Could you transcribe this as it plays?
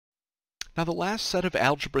Now the last set of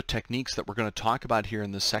algebra techniques that we're going to talk about here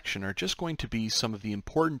in this section are just going to be some of the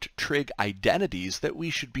important trig identities that we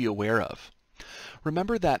should be aware of.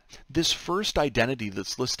 Remember that this first identity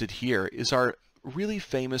that's listed here is our really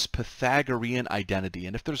famous Pythagorean identity,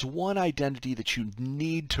 and if there's one identity that you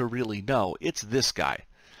need to really know, it's this guy.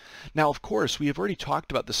 Now, of course, we have already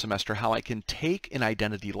talked about this semester how I can take an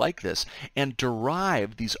identity like this and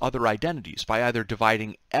derive these other identities by either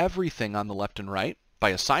dividing everything on the left and right by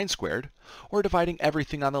a sine squared, or dividing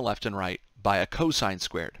everything on the left and right by a cosine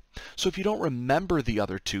squared. So if you don't remember the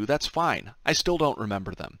other two, that's fine. I still don't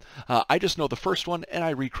remember them. I just know the first one, and I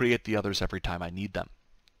recreate the others every time I need them.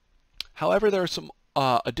 However, there are some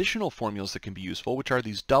additional formulas that can be useful, which are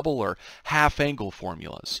these double or half angle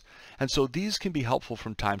formulas. And so these can be helpful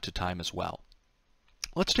from time to time as well.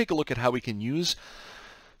 Let's take a look at how we can use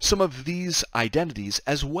some of these identities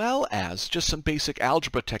as well as just some basic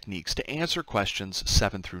algebra techniques to answer questions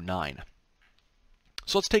 7 through 9.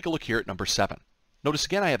 So let's take a look here at number 7. Notice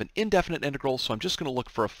again I have an indefinite integral, so I'm just going to look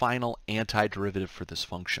for a final antiderivative for this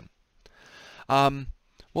function.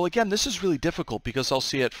 Well, again, this is really difficult because I'll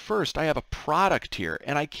see at first I have a product here,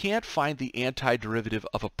 and I can't find the antiderivative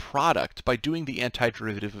of a product by doing the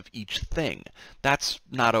antiderivative of each thing. That's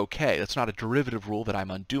not okay. That's not a derivative rule that I'm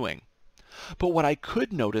undoing. But what I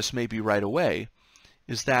could notice maybe right away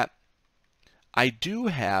is that I do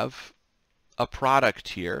have a product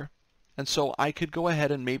here, and so I could go ahead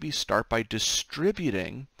and maybe start by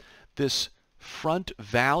distributing this front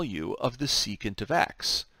value of the secant of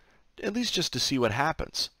x, at least just to see what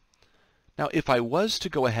happens. Now, if I was to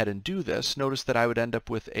go ahead and do this, notice that I would end up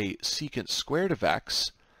with a secant squared of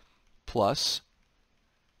x plus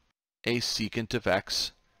a secant of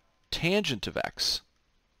x tangent of x.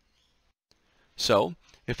 So,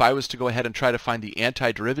 if I was to go ahead and try to find the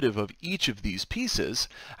antiderivative of each of these pieces,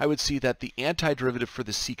 I would see that the antiderivative for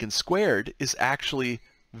the secant squared is actually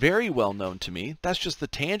very well known to me. That's just the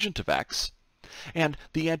tangent of x. And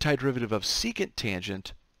the antiderivative of secant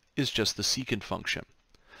tangent is just the secant function.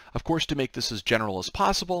 Of course, to make this as general as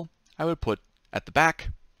possible, I would put at the back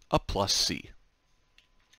a plus c.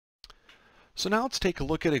 So now let's take a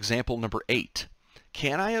look at example number 8.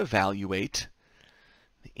 Can I evaluate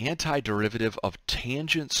the antiderivative of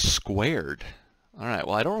tangent squared? All right,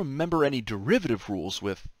 well, I don't remember any derivative rules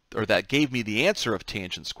that gave me the answer of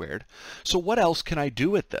tangent squared. So what else can I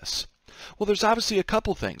do with this? Well, there's obviously a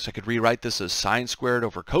couple things. I could rewrite this as sine squared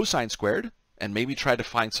over cosine squared, and maybe try to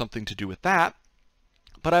find something to do with that.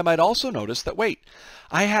 But I might also notice that, wait,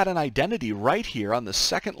 I had an identity right here on the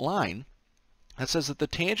second line that says that the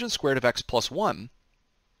tangent squared of x plus 1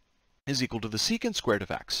 is equal to the secant squared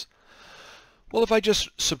of x. Well, if I just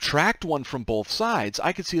subtract 1 from both sides,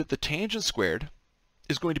 I can see that the tangent squared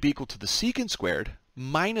is going to be equal to the secant squared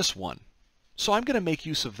minus 1. So I'm going to make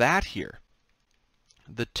use of that here.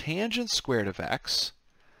 The tangent squared of x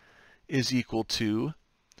is equal to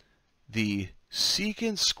the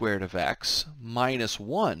secant squared of x minus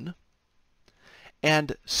 1.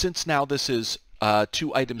 And since now this is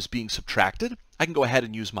two items being subtracted, I can go ahead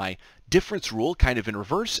and use my difference rule kind of in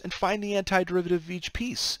reverse and find the antiderivative of each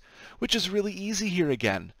piece, which is really easy here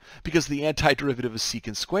again, because the antiderivative of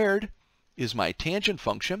secant squared is my tangent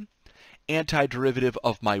function. Antiderivative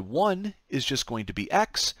of my 1 is just going to be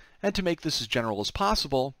x, and to make this as general as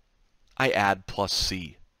possible, I add plus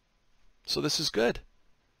c. So this is good.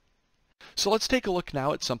 So let's take a look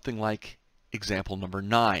now at something like example number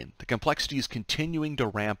 9. The complexity is continuing to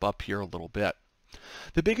ramp up here a little bit.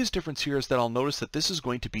 The biggest difference here is that I'll notice that this is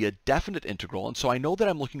going to be a definite integral, and so I know that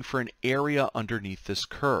I'm looking for an area underneath this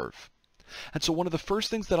curve. And so one of the first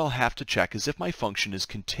things that I'll have to check is if my function is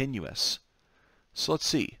continuous. So let's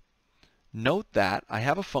see. Note that I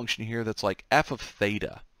have a function here that's like f of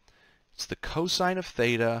theta. It's the cosine of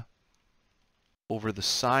theta over the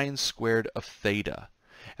sine squared of theta.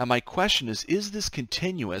 And my question is this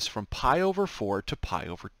continuous from pi over 4 to pi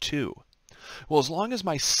over 2? Well, as long as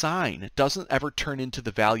my sine doesn't ever turn into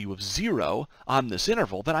the value of 0 on this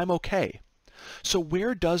interval, then I'm okay. So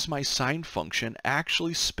where does my sine function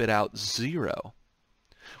actually spit out 0?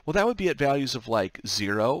 Well, that would be at values of like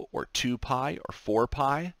 0 or 2 pi or 4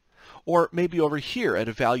 pi, or maybe over here at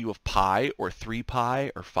a value of pi or 3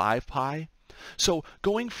 pi or 5 pi. So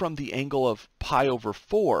going from the angle of pi over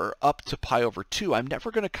 4 up to pi over 2, I'm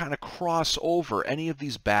never going to kind of cross over any of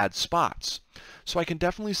these bad spots. So I can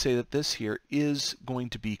definitely say that this here is going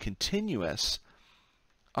to be continuous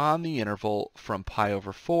on the interval from pi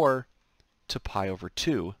over 4 to pi over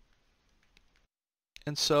 2.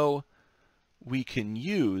 And so we can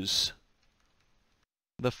use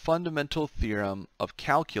the fundamental theorem of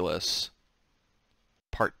calculus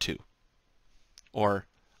part 2. Or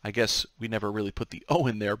I guess we never really put the O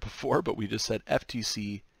in there before, but we just said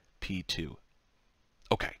FTC P2.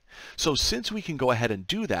 Okay, so since we can go ahead and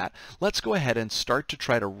do that, let's go ahead and start to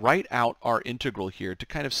try to write out our integral here to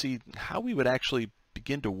kind of see how we would actually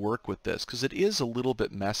begin to work with this, because it is a little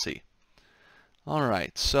bit messy. All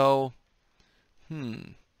right, so,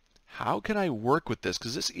 how can I work with this?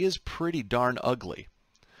 Because this is pretty darn ugly.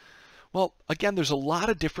 Well, again, there's a lot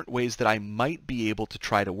of different ways that I might be able to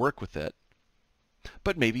try to work with it,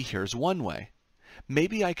 but maybe here's one way.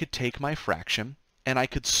 Maybe I could take my fraction and I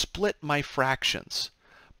could split my fractions.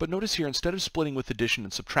 But notice here, instead of splitting with addition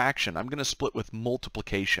and subtraction, I'm going to split with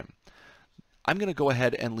multiplication. I'm going to go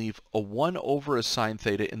ahead and leave a 1 over a sine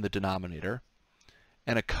theta in the denominator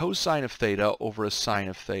and a cosine of theta over a sine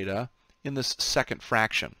of theta in this second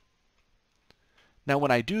fraction. Now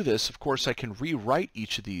when I do this, of course, I can rewrite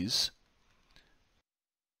each of these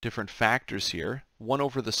different factors here. 1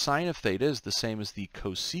 over the sine of theta is the same as the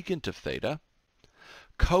cosecant of theta.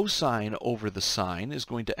 Cosine over the sine is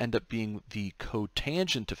going to end up being the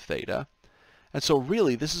cotangent of theta. And so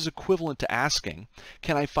really, this is equivalent to asking,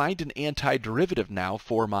 can I find an antiderivative now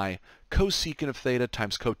for my cosecant of theta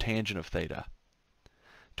times cotangent of theta?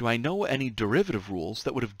 Do I know any derivative rules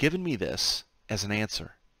that would have given me this as an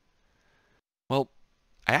answer? Well,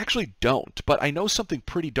 I actually don't, but I know something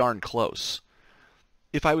pretty darn close.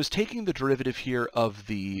 If I was taking the derivative here of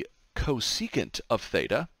the cosecant of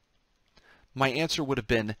theta, my answer would have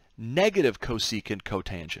been negative cosecant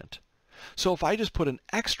cotangent. So if I just put an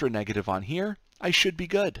extra negative on here, I should be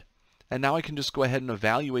good. And now I can just go ahead and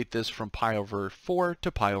evaluate this from pi over 4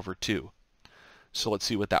 to pi over 2. So let's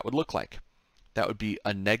see what that would look like. That would be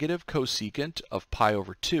a negative cosecant of pi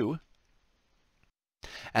over 2,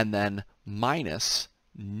 and then minus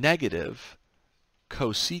negative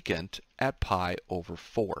cosecant at pi over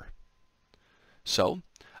 4. So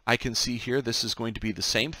I can see here this is going to be the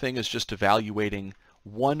same thing as just evaluating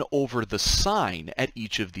 1 over the sine at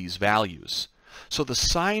each of these values. So the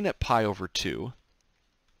sine at pi over 2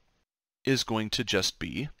 is going to just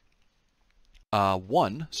be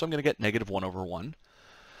 1, so I'm going to get negative 1 over 1.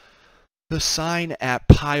 The sine at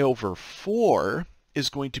pi over 4 is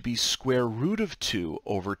going to be square root of 2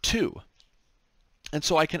 over 2. And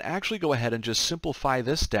so I can actually go ahead and just simplify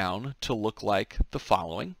this down to look like the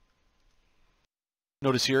following.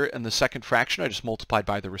 Notice here in the second fraction, I just multiplied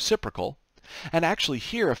by the reciprocal. And actually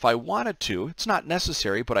here, if I wanted to, it's not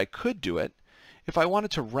necessary, but I could do it. If I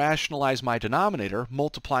wanted to rationalize my denominator,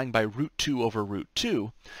 multiplying by root 2 over root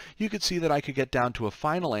 2, you could see that I could get down to a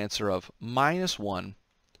final answer of minus 1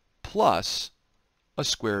 plus a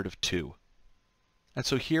square root of 2. And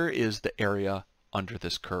so here is the area under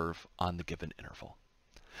this curve on the given interval.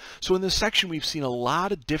 So in this section, we've seen a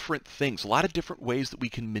lot of different things, a lot of different ways that we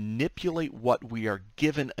can manipulate what we are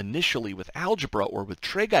given initially with algebra or with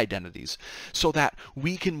trig identities so that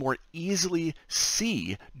we can more easily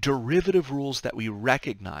see derivative rules that we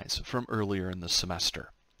recognize from earlier in the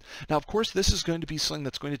semester. Now, of course, this is going to be something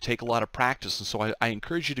that's going to take a lot of practice, and so I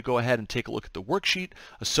encourage you to go ahead and take a look at the worksheet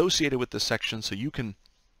associated with this section so you can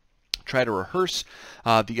try to rehearse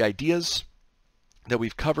the ideas that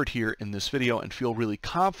we've covered here in this video and feel really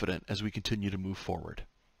confident as we continue to move forward.